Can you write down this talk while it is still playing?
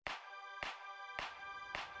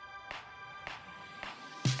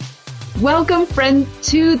Welcome, friends,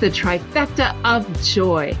 to the trifecta of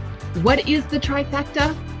joy. What is the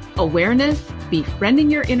trifecta? Awareness,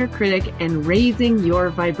 befriending your inner critic, and raising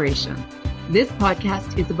your vibration. This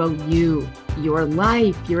podcast is about you, your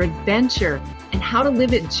life, your adventure, and how to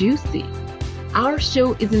live it juicy. Our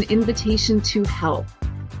show is an invitation to help,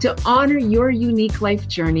 to honor your unique life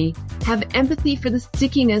journey, have empathy for the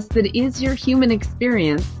stickiness that is your human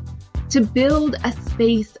experience, to build a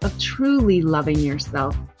space of truly loving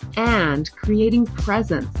yourself and creating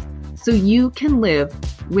presence so you can live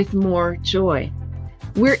with more joy.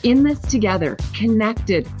 We're in this together,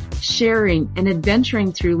 connected, sharing, and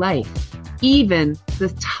adventuring through life, even the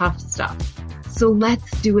tough stuff. So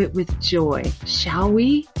let's do it with joy, shall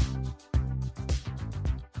we?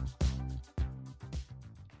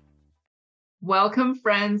 Welcome,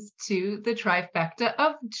 friends, to the trifecta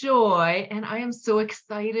of joy. And I am so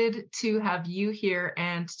excited to have you here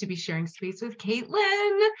and to be sharing space with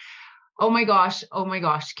Caitlin. Oh my gosh,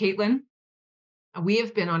 Caitlin. We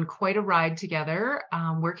have been on quite a ride together,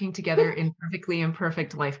 working together in Perfectly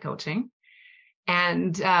Imperfect Life Coaching.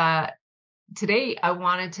 And today I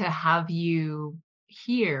wanted to have you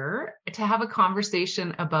here to have a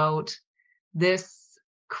conversation about this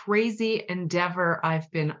crazy endeavor I've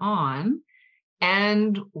been on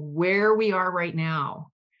and where we are right now.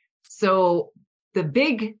 So the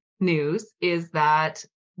big news is that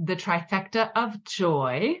the trifecta of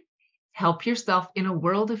joy, help yourself in a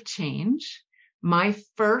world of change. My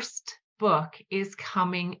first book is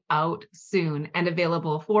coming out soon and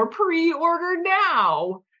available for pre-order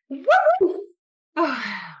now. Woo! Oh,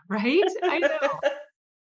 right? I know.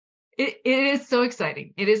 It is so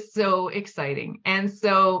exciting. It is so exciting. And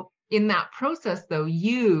so in that process, though,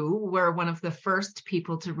 you were one of the first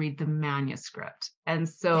people to read the manuscript. And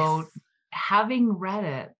so yes, having read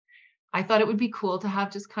it, I thought it would be cool to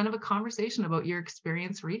have just kind of a conversation about your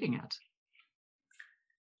experience reading it.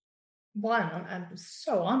 One, I'm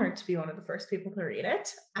so honored to be one of the first people to read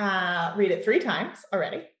it 3 times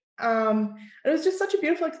already. It was just such a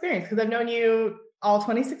beautiful experience because I've known you all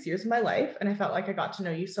 26 years of my life, and I felt like I got to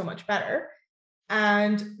know you so much better.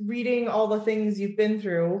 And reading all the things you've been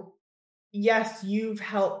through, yes, you've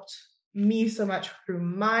helped me so much through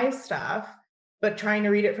my stuff, but trying to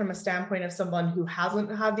read it from a standpoint of someone who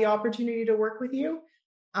hasn't had the opportunity to work with you,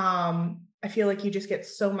 I feel like you just get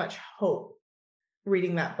so much hope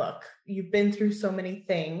reading that book. You've been through so many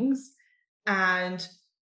things, and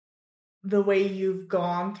the way you've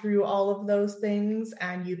gone through all of those things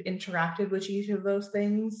and you've interacted with each of those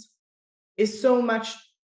things is so much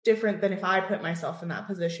different than if I put myself in that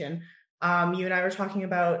position. You and I were talking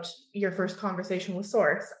about your first conversation with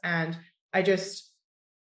Source, and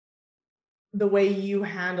the way you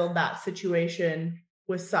handled that situation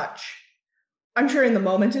was such, I'm sure in the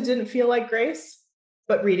moment it didn't feel like grace,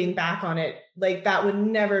 but reading back on it, like that would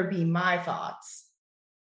never be my thoughts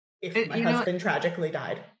if my husband tragically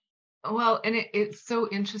died. Well, and it's so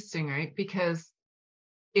interesting, right? Because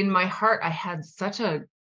in my heart, I had such a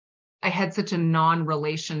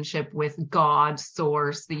non-relationship with God,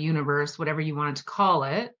 Source, the universe, whatever you wanted to call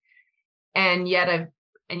it. And yet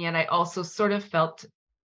I also sort of felt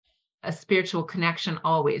a spiritual connection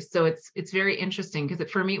always. So it's very interesting because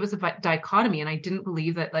for me, it was a dichotomy, and I didn't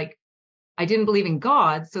believe that, like, I didn't believe in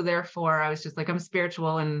God. So therefore I was just like, I'm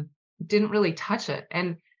spiritual, and didn't really touch it.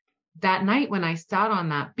 And that night when I sat on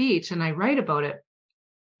that beach, and I write about it,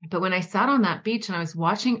 but when I sat on that beach and I was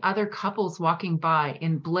watching other couples walking by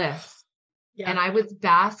in bliss, and I was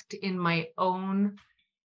basked in my own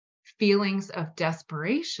feelings of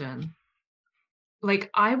desperation, like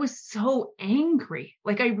I was so angry.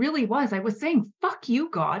 Like I really was. I was saying, fuck you,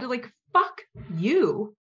 God, like, fuck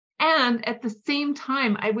you. And at the same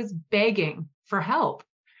time, I was begging for help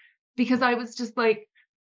because I was just like,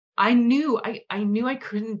 I knew I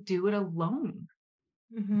couldn't do it alone.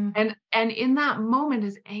 Mm-hmm. And in that moment,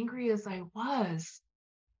 as angry as I was,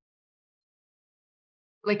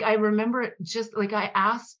 like, I remember it just like I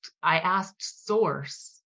asked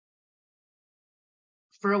Source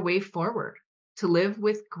for a way forward to live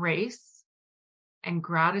with grace and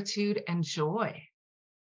gratitude and joy.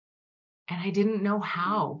 And I didn't know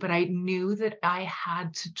how, but I knew that I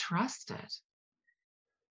had to trust it.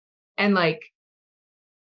 And like,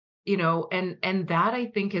 and that I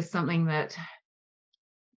think is something that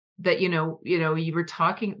you were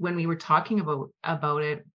talking, when we were talking about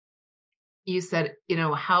it, you said,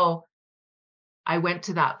 how I went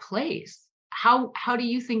to that place. How do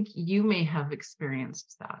you think you may have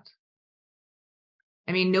experienced that?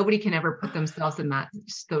 I mean, nobody can ever put themselves in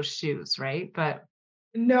those shoes, right? But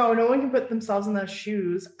no one can put themselves in those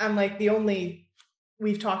shoes. And like the only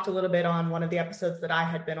we've talked a little bit on one of the episodes that I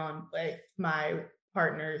had been on, like my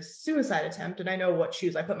partner's suicide attempt. And I know what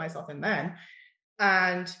shoes I put myself in then.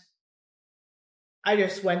 And I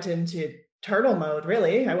just went into turtle mode,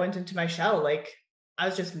 really. I went into my shell. Like, I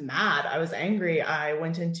was just mad. I was angry. I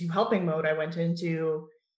went into helping mode. I went into,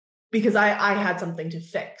 because I had something to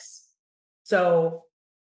fix. So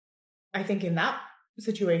I think in that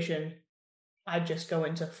situation, I'd just go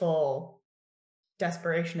into full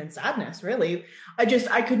desperation and sadness, really.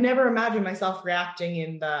 I could never imagine myself reacting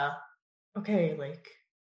in the, okay, like,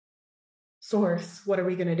 source, what are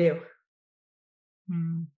we going to do?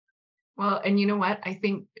 Well, and you know what? I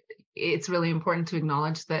think it's really important to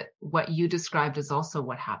acknowledge that what you described is also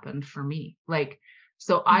what happened for me. Like,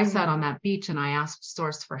 so I sat on that beach and I asked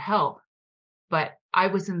Source for help, but I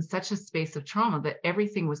was in such a space of trauma that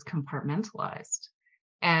everything was compartmentalized.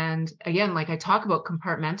 And again, like I talk about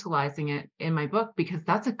compartmentalizing it in my book because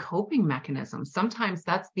that's a coping mechanism. Sometimes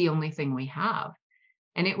that's the only thing we have.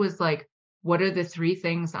 And it was like, what are the 3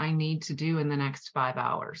 things I need to do in the next 5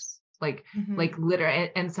 hours? Like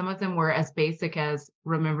literally, and some of them were as basic as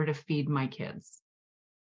remember to feed my kids,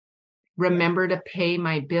 remember to pay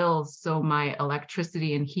my bills so my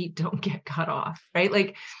electricity and heat don't get cut off, right?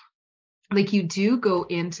 Like you do go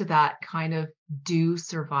into that kind of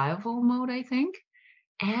survival mode, I think.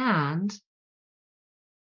 And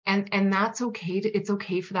that's okay. It's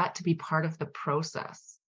okay for that to be part of the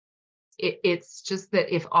process. It's just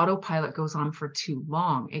that if autopilot goes on for too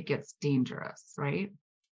long, it gets dangerous, right?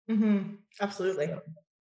 Absolutely. So,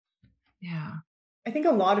 yeah. I think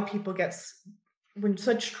a lot of people when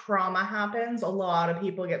such trauma happens, a lot of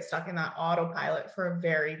people get stuck in that autopilot for a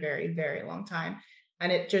very, very, very long time.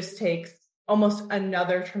 And it just takes almost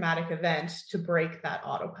another traumatic event to break that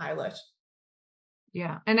autopilot.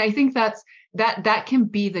 Yeah. And I think that can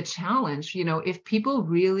be the challenge, if people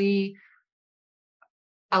really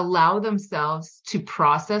allow themselves to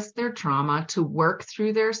process their trauma, to work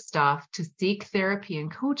through their stuff, to seek therapy and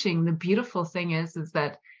coaching. The beautiful thing is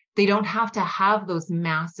that they don't have to have those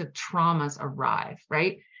massive traumas arrive,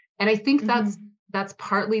 right? And I think that's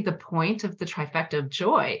partly the point of the trifecta of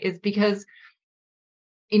joy, is because,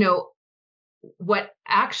 what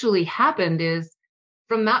actually happened is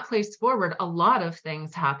from that place forward, a lot of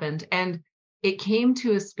things happened. And it came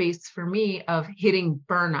to a space for me of hitting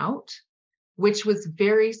burnout, which was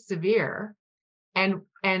very severe, and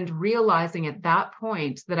realizing at that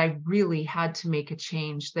point that I really had to make a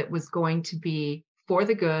change that was going to be for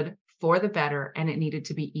the good, for the better, and it needed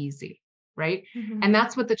to be easy, right? And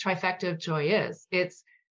that's what the trifecta of joy is. It's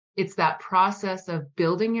that process of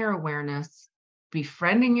building your awareness,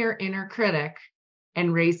 befriending your inner critic,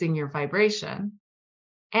 and raising your vibration,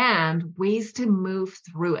 and ways to move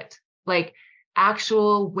through it, like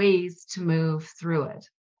actual ways to move through it.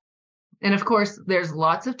 And of course, there's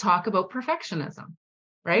lots of talk about perfectionism,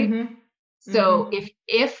 right? So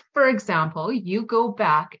if, for example, you go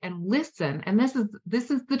back and listen, and this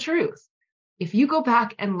is the truth. If you go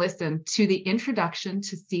back and listen to the introduction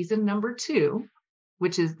to season number 2,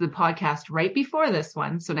 which is the podcast right before this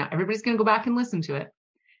one, so now everybody's going to go back and listen to it.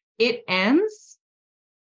 It ends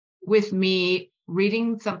with me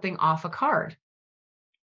reading something off a card.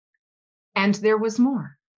 And there was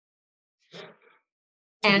more.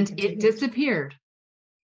 And it disappeared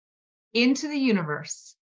into the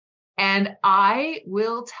universe. And I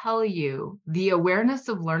will tell you, the awareness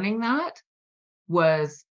of learning that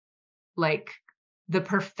was like the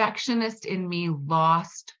perfectionist in me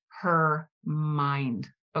lost her mind.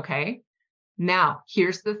 Okay. Now,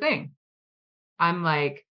 here's the thing. I'm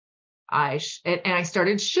like, and I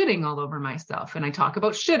started shoulding all over myself. And I talk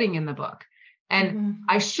about shoulding in the book. And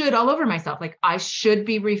I should all over myself. Like, I should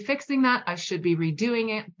be refixing that. I should be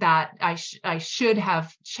redoing it. That I should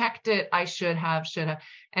have checked it. I should have. And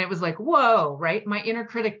it was like, whoa, right? My inner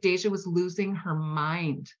critic, Deja, was losing her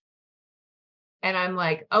mind. And I'm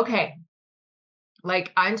like, okay,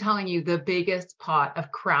 like, I'm telling you, the biggest pot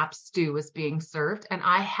of crap stew was being served. And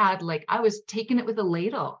I was taking it with a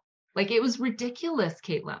ladle. Like, it was ridiculous,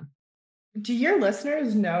 Caitlin. Do your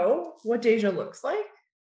listeners know what Deja looks like?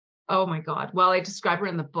 Oh my God. Well, I describe her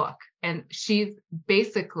in the book, and Deja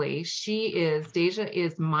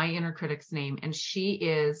is my inner critic's name. And she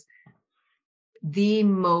is the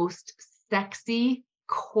most sexy,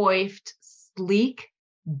 coiffed, sleek,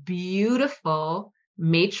 beautiful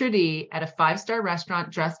maitre d' at a 5-star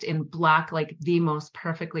restaurant, dressed in black, like the most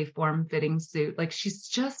perfectly form-fitting suit. Like, she's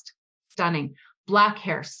just stunning. Black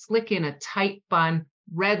hair, slick in a tight bun,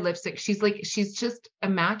 red lipstick. She's just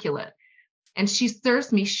immaculate. And she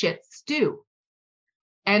serves me shit stew.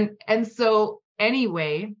 And so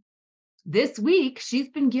anyway, this week she's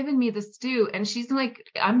been giving me the stew, and she's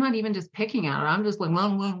like, I'm not even just picking at it. I'm just like, blah,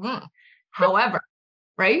 blah, blah. However,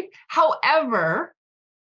 right? However,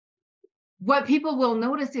 what people will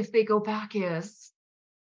notice if they go back is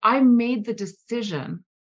I made the decision,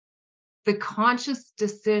 the conscious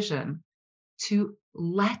decision to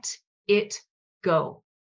let it go.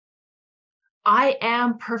 I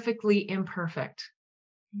am perfectly imperfect.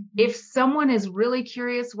 If someone is really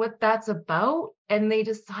curious what that's about and they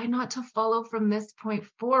decide not to follow from this point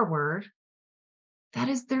forward, that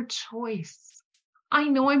is their choice. I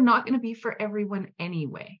know I'm not going to be for everyone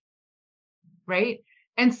anyway, right?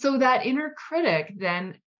 And so that inner critic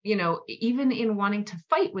then, even in wanting to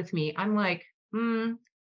fight with me, I'm like,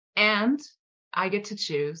 and I get to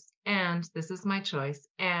choose, and this is my choice,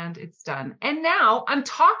 and it's done. And now I'm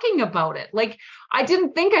talking about it. Like, I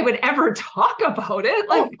didn't think I would ever talk about it.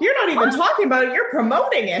 Like, you're not even talking about it. You're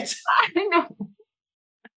promoting it. I know.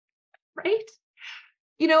 Right?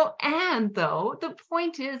 And though the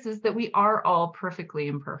point is that we are all perfectly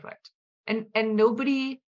imperfect, and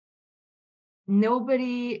nobody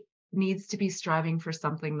needs to be striving for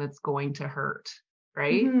something that's going to hurt.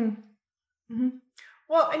 Right.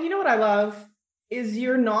 Well, and you know what I love is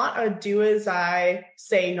you're not a do as I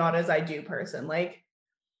say, not as I do person. Like,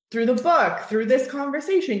 through the book, through this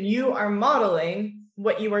conversation, you are modeling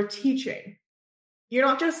what you are teaching. You're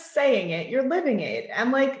not just saying it, you're living it.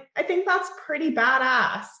 And like, I think that's pretty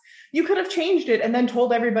badass. You could have changed it and then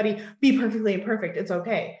told everybody, be perfectly imperfect, it's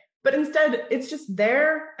okay. But instead, it's just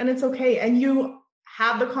there and it's okay. And you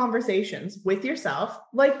have the conversations with yourself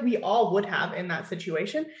like we all would have in that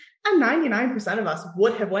situation. And 99% of us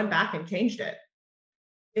would have went back and changed it.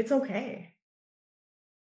 It's okay.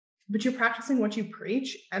 But you're practicing what you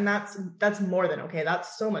preach, and that's more than okay.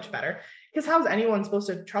 That's so much better. Because how's anyone supposed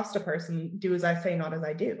to trust a person, do as I say, not as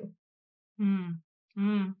I do?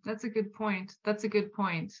 That's a good point. That's a good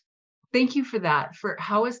point. Thank you for that. For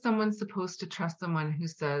how is someone supposed to trust someone who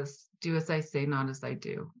says, do as I say, not as I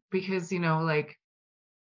do? Because, like,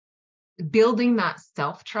 building that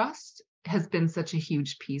self-trust has been such a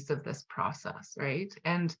huge piece of this process, right?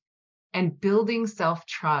 And building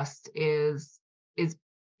self-trust is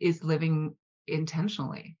living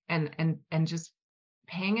intentionally and just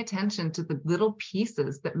paying attention to the little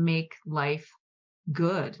pieces that make life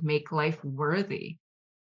good, make life worthy.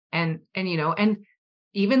 And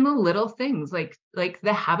even the little things like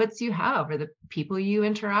the habits you have or the people you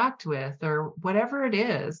interact with or whatever it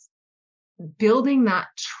is, building that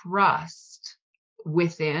trust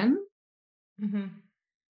within.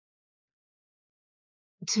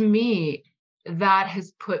 To me, that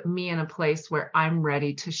has put me in a place where I'm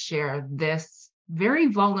ready to share this very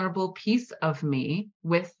vulnerable piece of me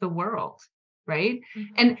with the world, right?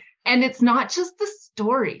 And it's not just the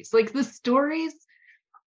stories. Like, the stories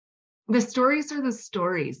are the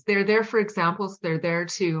stories. They're there for examples. They're there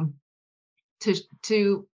to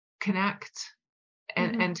connect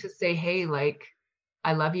and to say, hey, like,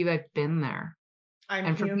 I love you. I've been there.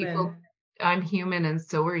 I'm human. People, I'm human, and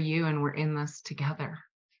so are you, and we're in this together,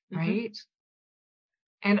 right?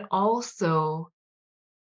 And also,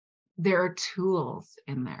 there are tools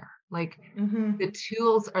in there. Like, the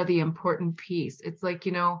tools are the important piece. It's like,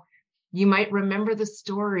 you might remember the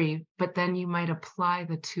story, but then you might apply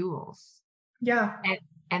the tools. Yeah.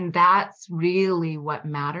 And that's really what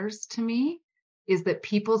matters to me, is that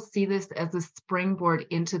people see this as a springboard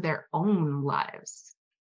into their own lives.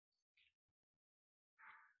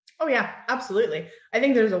 Oh, yeah, absolutely. I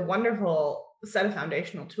think there's a wonderful set of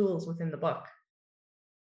foundational tools within the book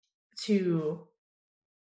to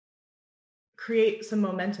create some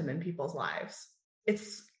momentum in people's lives.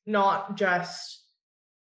 It's not just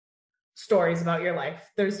stories about your life.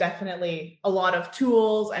 There's definitely a lot of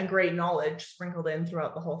tools and great knowledge sprinkled in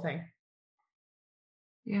throughout the whole thing.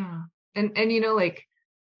 Yeah. And like,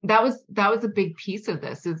 that was a big piece of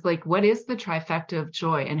this, is like, what is the trifecta of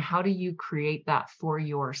joy and how do you create that for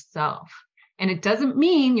yourself? And it doesn't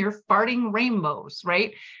mean you're farting rainbows,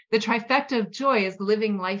 right? The trifecta of joy is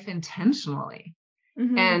living life intentionally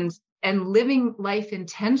and living life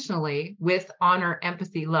intentionally with honor,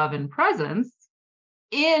 empathy, love, and presence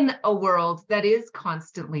in a world that is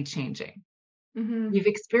constantly changing. You've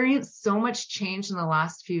experienced so much change in the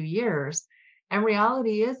last few years. And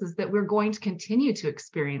reality is that we're going to continue to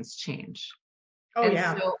experience change. So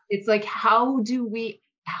it's like, how do we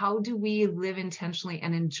live intentionally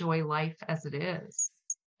and enjoy life as it is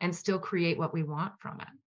and still create what we want from it?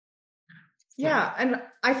 So. Yeah. And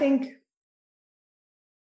I think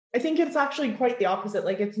it's actually quite the opposite.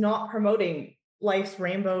 Like, it's not promoting life's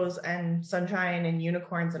rainbows and sunshine and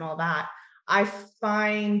unicorns and all that. I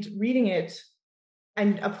find reading it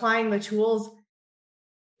and applying the tools,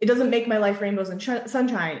 it doesn't make my life rainbows and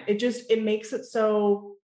sunshine. It makes it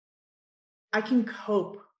so I can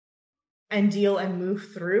cope and deal and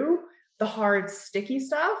move through the hard, sticky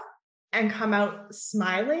stuff and come out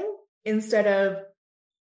smiling instead of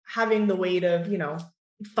having the weight of,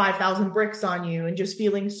 5,000 bricks on you and just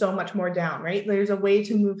feeling so much more down, right? There's a way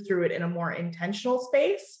to move through it in a more intentional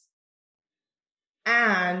space.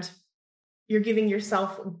 And you're giving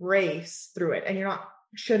yourself grace through it. And you're not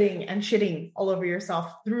shooting and shitting all over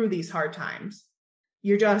yourself through these hard times.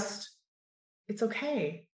 You're just, it's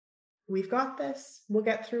okay. We've got this. We'll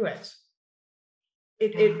get through it.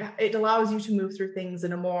 It allows you to move through things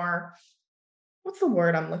in a more, what's the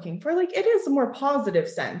word I'm looking for? Like, it is a more positive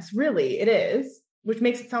sense, really. It is, which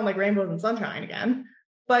makes it sound like rainbows and sunshine again,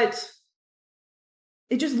 but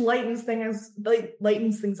it just lightens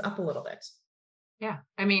things up a little bit. Yeah.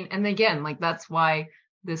 I mean, and again, like, that's why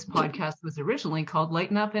this podcast was originally called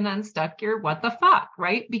Lighten Up and Unstuck Your What the Fuck,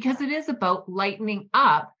 right? Because it is about lightening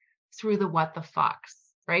up through the what the fucks,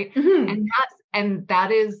 right? Mm-hmm.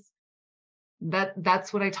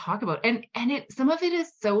 That's what I talk about. And some of it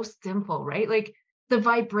is so simple, right? Like the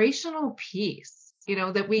vibrational piece,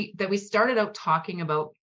 that we started out talking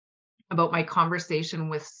about my conversation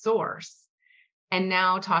with Source, and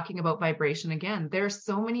now talking about vibration again. There's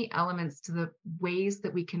so many elements to the ways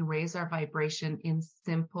that we can raise our vibration in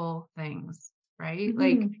simple things, right? Mm-hmm.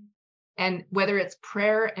 Like, and whether it's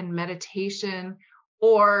prayer and meditation,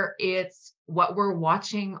 or it's what we're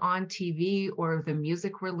watching on TV or the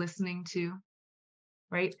music we're listening to,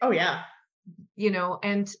 right? Oh yeah.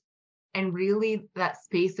 And really that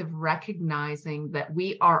space of recognizing that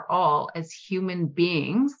we are all, as human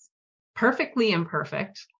beings, perfectly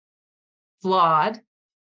imperfect, flawed,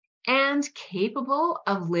 and capable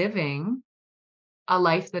of living a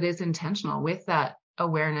life that is intentional with that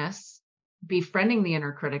awareness, befriending the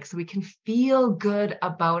inner critic so we can feel good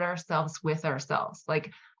about ourselves with ourselves,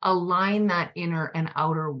 like align that inner and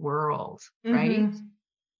outer world, right? Mm-hmm.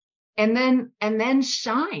 And then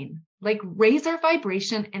shine, like raise our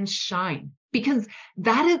vibration and shine, because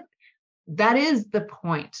that is the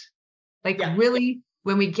point. Like, yeah. Really,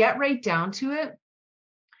 when we get right down to it,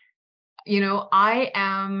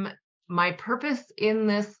 my purpose in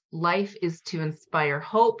this life is to inspire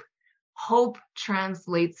hope. Hope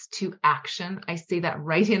translates to action. I say that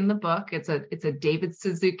right in the book. It's a David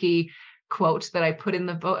Suzuki quote that I put in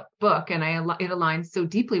the book, and it aligns so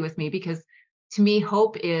deeply with me, because to me,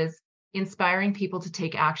 hope is inspiring people to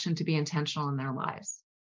take action, to be intentional in their lives.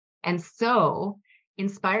 And so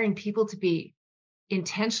inspiring people to be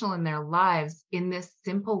intentional in their lives in this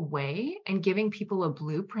simple way, and giving people a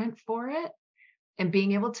blueprint for it, and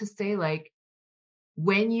being able to say, like,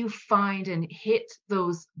 when you find and hit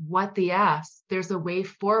those what the F's, there's a way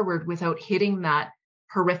forward without hitting that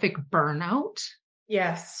horrific burnout.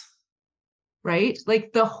 Yes. Right?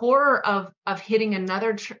 Like the horror of hitting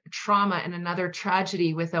another trauma and another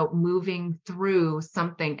tragedy without moving through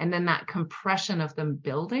something, and then that compression of them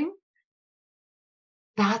building.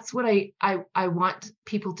 That's what I want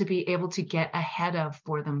people to be able to get ahead of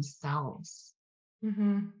for themselves.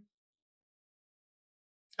 Mm-hmm.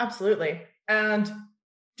 Absolutely. And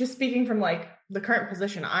just speaking from like the current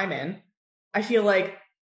position I'm in, I feel like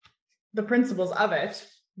the principles of it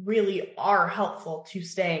really are helpful to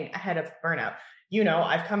staying ahead of burnout.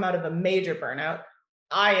 I've come out of a major burnout.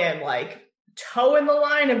 I am like toeing the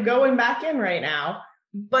line of going back in right now,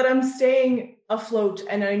 but I'm staying afloat,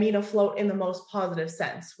 and I mean afloat in the most positive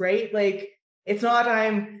sense, right? Like, it's not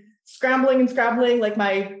I'm scrambling and scrabbling, like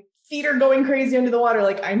my feet are going crazy under the water,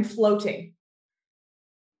 like I'm floating.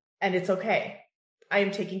 And it's okay. I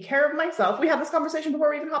am taking care of myself. We had this conversation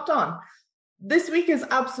before we even hopped on. This week is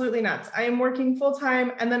absolutely nuts. I am working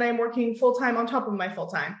full-time, and then I'm working full-time on top of my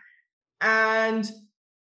full-time. And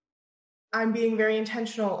I'm being very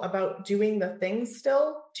intentional about doing the things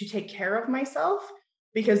still to take care of myself,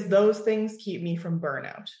 because those things keep me from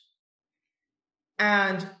burnout.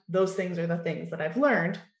 And those things are the things that I've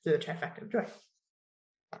learned through the trifecta of joy.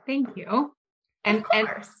 Thank you. Of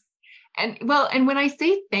course. And when I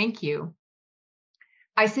say thank you,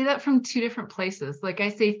 I say that from two different places. Like, I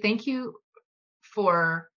say thank you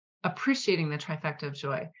for appreciating the trifecta of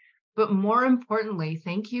joy, but more importantly,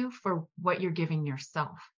 thank you for what you're giving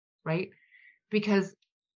yourself, right? Because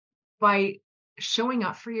by showing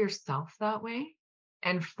up for yourself that way,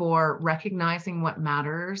 and for recognizing what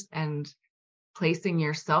matters and placing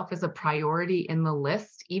yourself as a priority in the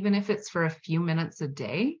list, even if it's for a few minutes a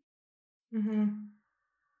day, mm-hmm.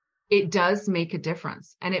 It does make a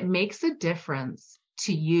difference. And it makes a difference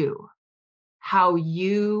to you, how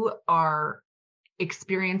you are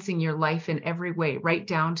experiencing your life in every way, right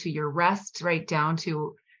down to your rest, right down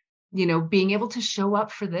to, being able to show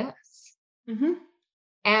up for this. Mm-hmm.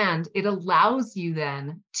 And it allows you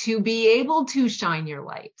then to be able to shine your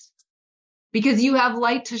light because you have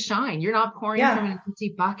light to shine. You're not pouring from an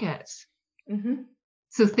empty bucket. Mm-hmm.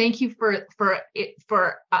 So thank you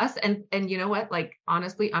for us. And you know what, like,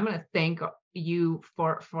 honestly, I'm going to thank you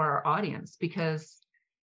for our audience, because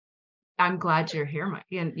I'm glad you're here,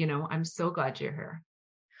 I'm so glad you're here.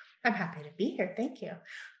 I'm happy to be here. Thank you.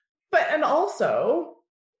 And also,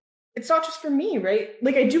 it's not just for me, right?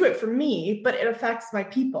 Like, I do it for me, but it affects my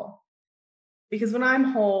people. Because when I'm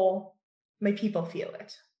whole, my people feel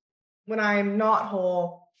it. When I'm not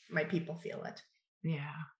whole, my people feel it.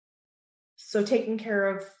 Yeah. So taking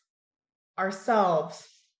care of ourselves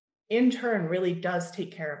in turn really does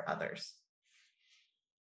take care of others.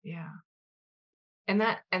 Yeah.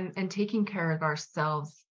 And taking care of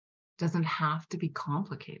ourselves doesn't have to be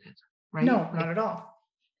complicated, right? No, not at all.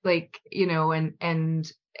 Like,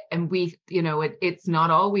 and we, it's not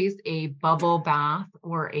always a bubble bath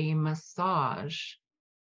or a massage.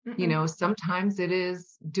 Sometimes it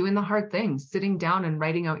is doing the hard things, sitting down and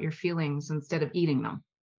writing out your feelings instead of eating them.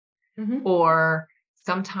 Mm-hmm. Or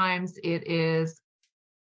sometimes it is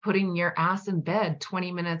putting your ass in bed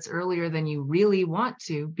 20 minutes earlier than you really want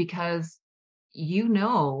to, because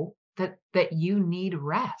that you need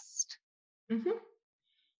rest. Mm-hmm.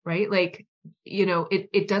 Right? Like,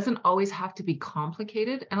 it doesn't always have to be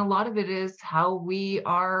complicated. And a lot of it is how we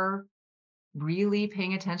are really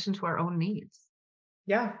paying attention to our own needs.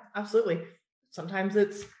 Yeah, absolutely. Sometimes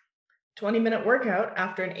it's 20-minute workout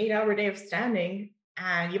after an 8-hour day of standing,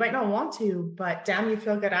 and you might not want to, but damn, you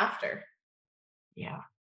feel good after. Yeah.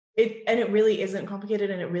 It really isn't complicated,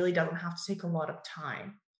 and it really doesn't have to take a lot of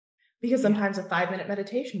time, because sometimes a 5-minute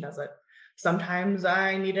meditation does it. Sometimes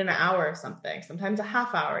I need an hour or something, sometimes a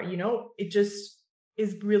half hour, it just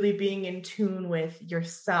is really being in tune with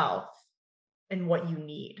yourself and what you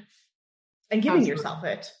need and giving yourself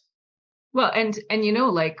it. Well, and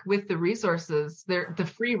like with the resources,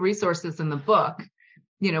 the free resources in the book,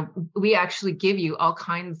 we actually give you all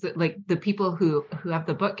kinds of, like, the people who have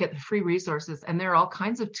the book get the free resources, and there are all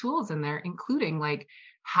kinds of tools in there, including like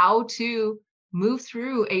how to move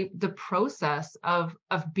through the process of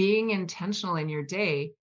being intentional in your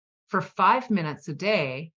day for 5 minutes a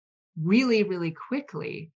day, really, really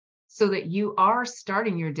quickly, so that you are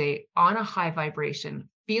starting your day on a high vibration,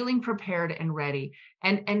 feeling prepared and ready,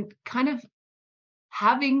 and kind of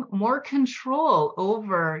having more control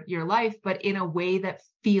over your life, but in a way that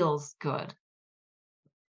feels good,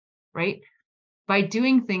 right? By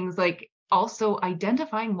doing things like also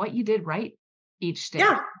identifying what you did right each day.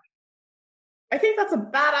 Yeah. I think that's a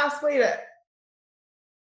badass way to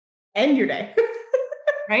end your day.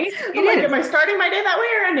 Right? I'm like, am I starting my day that way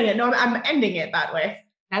or ending it? No, I'm ending it that way.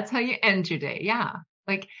 That's how you end your day. Yeah.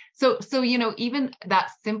 Like, so, even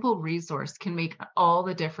that simple resource can make all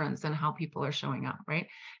the difference in how people are showing up. Right.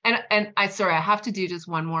 And I have to do just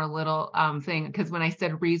one more little thing, because when I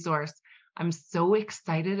said resource, I'm so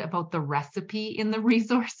excited about the recipe in the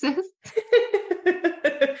resources.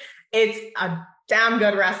 It's a damn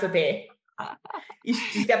good recipe. You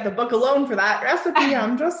should just get the book alone for that recipe.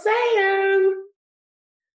 I'm just saying.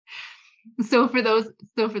 So for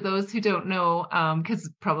those who don't know, because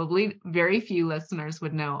probably very few listeners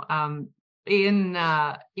would know, in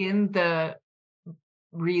the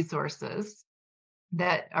resources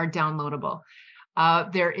that are downloadable,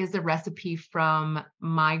 there is a recipe from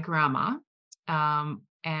my grandma,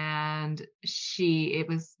 and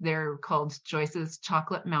they're called Joyce's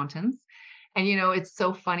Chocolate Mountains. And it's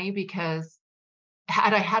so funny because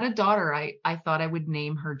had I had a daughter, I thought I would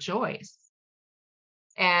name her Joyce.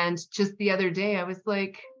 And just the other day, I was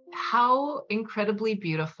like, how incredibly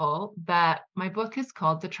beautiful that my book is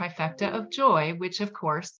called The Trifecta of Joy, which, of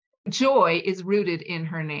course, joy is rooted in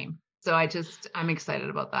her name. So I'm excited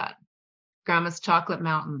about that. Grandma's Chocolate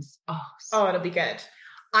Mountains. Oh, it'll be good.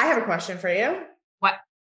 I have a question for you.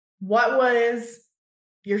 What was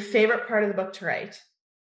your favorite part of the book to write?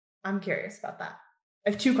 I'm curious about that.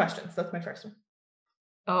 I have 2 questions. That's my first one.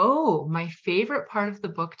 Oh, my favorite part of the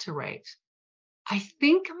book to write. I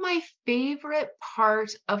think my favorite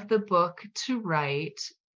part of the book to write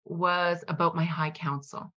was about my high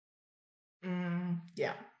council.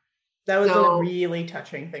 Yeah. That was a really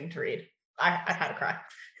touching thing to read. I had to cry.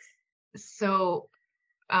 So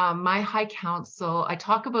my high council, I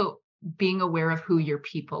talk about being aware of who your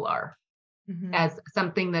people are as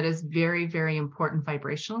something that is very, very important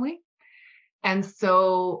vibrationally. And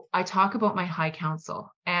so I talk about my high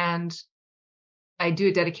council, and I do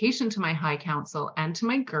a dedication to my high council and to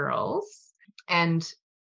my girls. And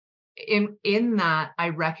in that, I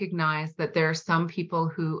recognize that there are some people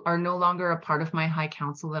who are no longer a part of my high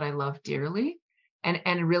council that I love dearly,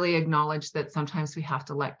 and really acknowledge that sometimes we have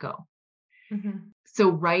to let go. Mm-hmm. So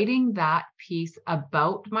writing that piece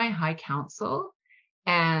about my high council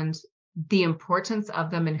and the importance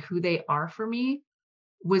of them and who they are for me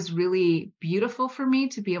was really beautiful for me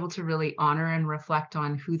to be able to really honor and reflect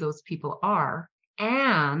on who those people are,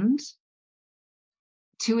 and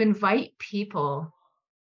to invite people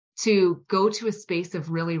to go to a space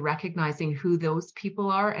of really recognizing who those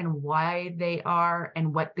people are and why they are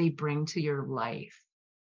and what they bring to your life.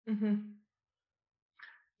 Mm-hmm.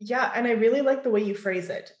 Yeah. And I really like the way you phrase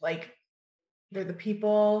it. Like, they're the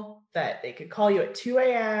people that they could call you at 2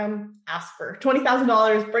 a.m., ask for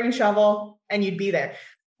 $20,000, bring a shovel, and you'd be there.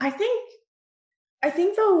 I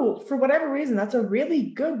think though, for whatever reason, that's a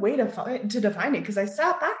really good way to define it. Because I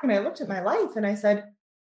sat back and I looked at my life and I said,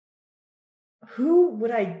 who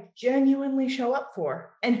would I genuinely show up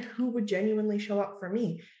for? And who would genuinely show up for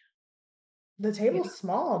me? The table's Yeah.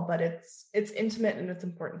 small, but it's intimate and it's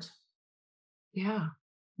important. Yeah.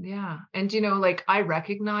 Yeah. And, like, I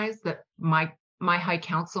recognize that my high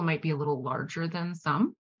council might be a little larger than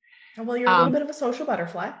some. Well, you're a little bit of a social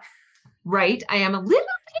butterfly. Right. I am a little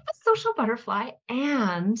bit of a social butterfly.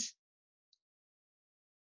 And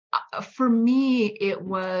for me, it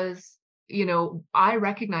was, I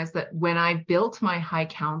recognize that when I built my high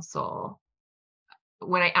council,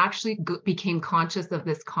 when I actually became conscious of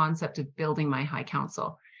this concept of building my high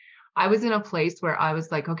council, I was in a place where I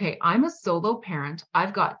was like, okay, I'm a solo parent.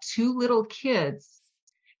 I've got 2 little kids,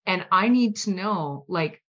 and I need to know,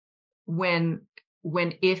 like, when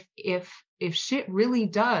if shit really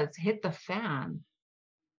does hit the fan,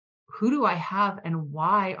 who do I have and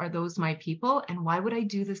why are those my people? And why would I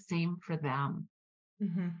do the same for them?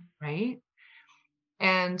 Mm-hmm. Right.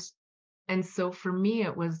 And so for me,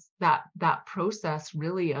 it was that process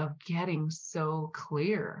really of getting so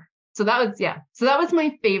clear. So that was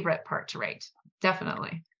my favorite part to write.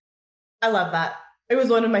 Definitely. I love that. It was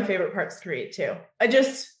one of my favorite parts to read too. It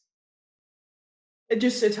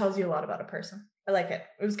tells you a lot about a person. I like it.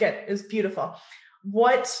 It was good. It was beautiful.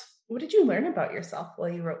 What did you learn about yourself while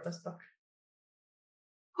you wrote this book?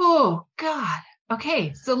 Oh God.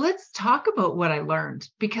 Okay. So let's talk about what I learned,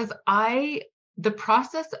 because the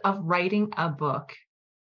process of writing a book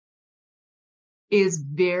is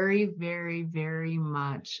very, very, very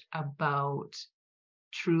much about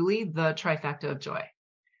truly the trifecta of joy,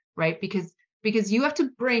 right? Because you have to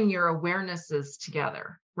bring your awarenesses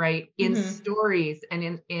together, right? In Mm-hmm. stories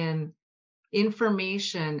and in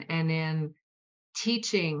information and in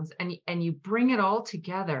teachings, and you bring it all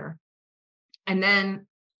together. And then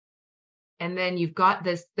you've got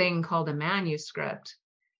this thing called a manuscript.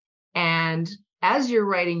 And as you're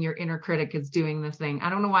writing, your inner critic is doing the thing. I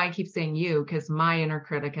don't know why I keep saying you, because my inner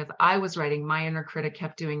critic, as I was writing, my inner critic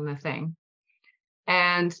kept doing the thing.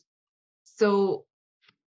 And so,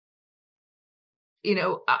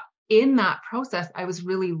 in that process, I was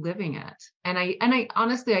really living it. And I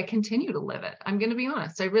honestly, I continue to live it. I'm going to be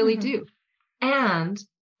honest. I really Mm-hmm. do. And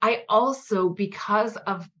I also, because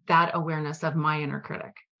of that awareness of my inner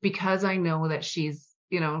critic, because I know that she's,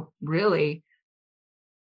 really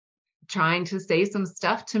trying to say some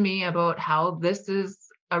stuff to me about how this is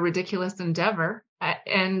a ridiculous endeavor.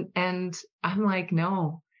 And I'm like,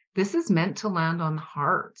 no, this is meant to land on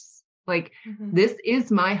hearts. Like, Mm-hmm. this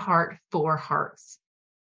is my heart for hearts.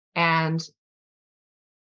 And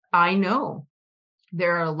I know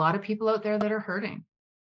there are a lot of people out there that are hurting.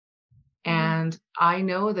 Mm-hmm. And I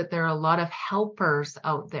know that there are a lot of helpers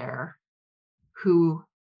out there who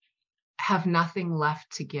have nothing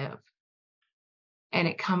left to give. And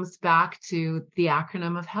it comes back to the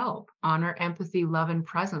acronym of HELP: honor, empathy, love, and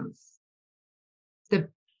presence. The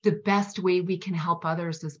best way we can help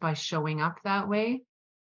others is by showing up that way.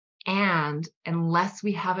 And unless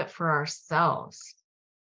we have it for ourselves,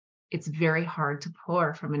 it's very hard to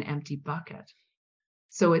pour from an empty bucket.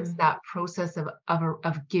 So it's that process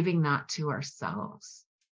of giving that to ourselves,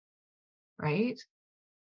 right?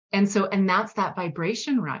 And that's that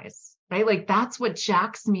vibration rise, right? Like, that's what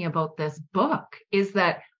jacks me about this book, is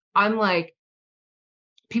that I'm like,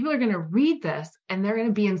 people are going to read this and they're going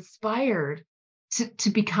to be inspired to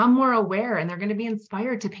become more aware, and they're going to be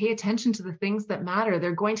inspired to pay attention to the things that matter.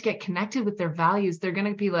 They're going to get connected with their values. They're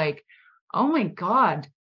going to be like, oh my God,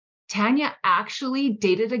 Tanya actually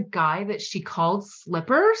dated a guy that she called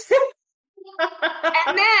Slippers.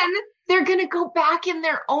 And then they're going to go back in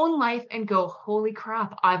their own life and go, holy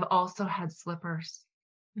crap, I've also had slippers.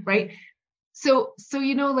 Mm-hmm. Right. So,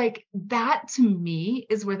 like, that to me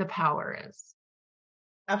is where the power is.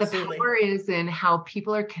 Absolutely. The power is in how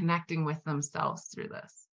people are connecting with themselves through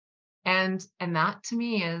this. And that to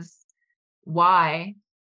me is why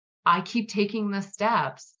I keep taking the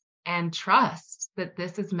steps and trust that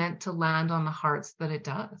this is meant to land on the hearts that it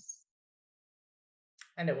does.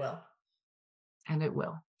 And it will. And it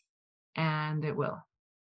will. And it will.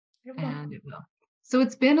 It will. And it will. So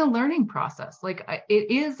it's been a learning process. Like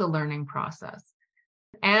it is a learning process.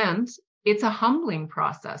 And it's a humbling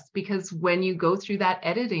process, because when you go through that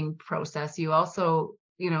editing process, you also,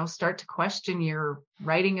 start to question your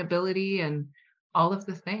writing ability and all of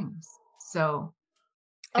the things. So.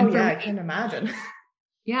 Oh yeah, I can imagine.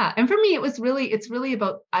 Yeah. And for me, it's really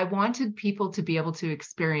about, I wanted people to be able to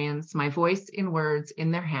experience my voice in words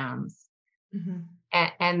in their hands. Mm-hmm.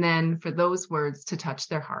 And then for those words to touch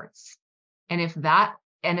their hearts. And if that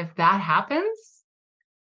happens,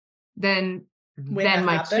 then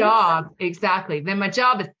my job is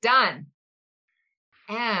done.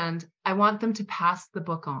 And I want them to pass the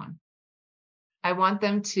book on. I want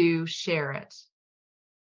them to share it.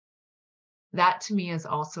 That to me is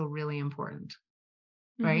also really important.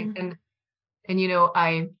 Right. Mm-hmm. And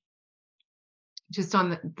I just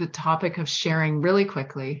on the topic of sharing really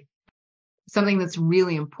quickly, something that's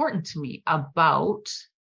really important to me about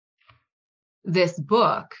this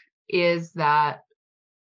book is that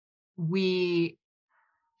we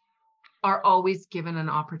are always given an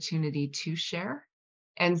opportunity to share.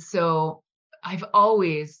 And so I've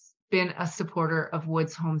always been a supporter of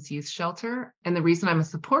Woods Homes Youth Shelter. And the reason I'm a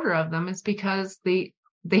supporter of them is because they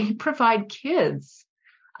provide kids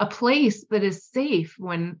a place that is safe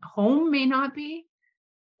when home may not be,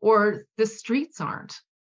 or the streets aren't.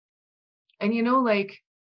 And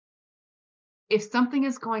if something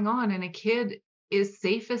is going on and a kid is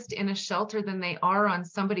safest in a shelter than they are on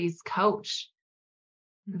somebody's couch,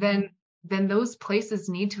 then those places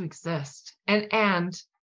need to exist. And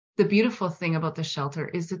the beautiful thing about the shelter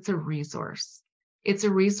is it's a resource. It's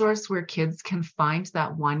a resource where kids can find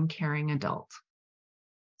that one caring adult,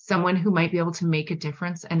 someone who might be able to make a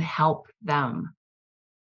difference and help them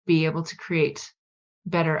be able to create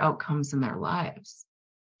better outcomes in their lives.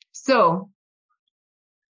 So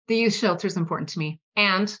the youth shelter is important to me.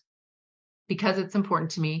 And because it's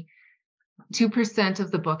important to me, 2%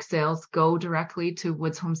 of the book sales go directly to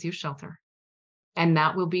Woods Homes Youth Shelter. And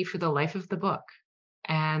that will be for the life of the book.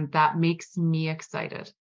 And that makes me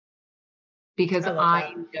excited, because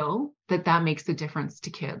I know that makes a difference to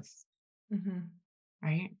kids. Mm-hmm.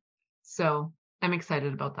 Right. So I'm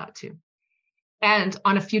excited about that too. And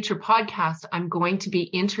on a future podcast, I'm going to be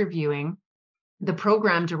interviewing the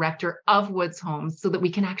program director of Woods Homes so that we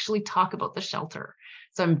can actually talk about the shelter.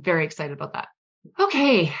 So I'm very excited about that.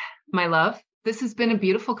 Okay, my love, this has been a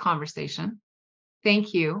beautiful conversation.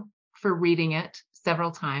 Thank you for reading it several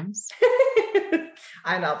times.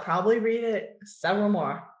 And I'll probably read it several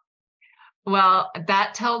more. Well,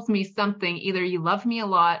 that tells me something. Either you love me a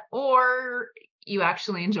lot or you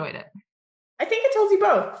actually enjoyed it. I think it tells you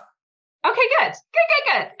both. Okay, good.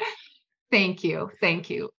 Thank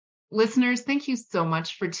you. Listeners, thank you so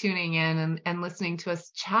much for tuning in and listening to us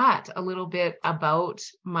chat a little bit about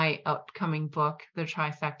my upcoming book, The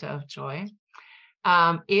Trifecta of Joy.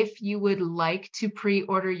 If you would like to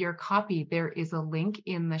pre-order your copy, there is a link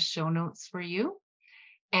in the show notes for you.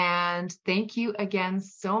 And thank you again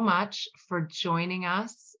so much for joining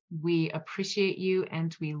us. We appreciate you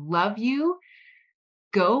and we love you.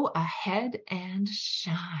 Go ahead and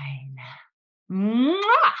shine. Mwah!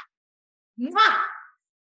 Mwah!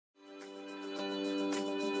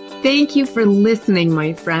 Thank you for listening,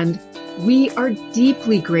 my friend. We are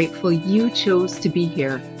deeply grateful you chose to be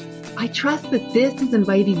here. I trust that this has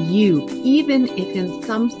invited you, even if in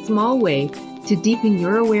some small way, to deepen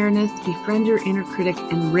your awareness, befriend your inner critic,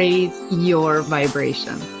 and raise your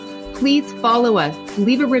vibration. Please follow us,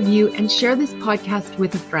 leave a review, and share this podcast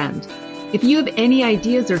with a friend. If you have any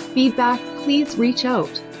ideas or feedback, please reach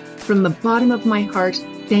out. From the bottom of my heart,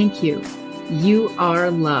 thank you. You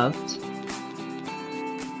are loved.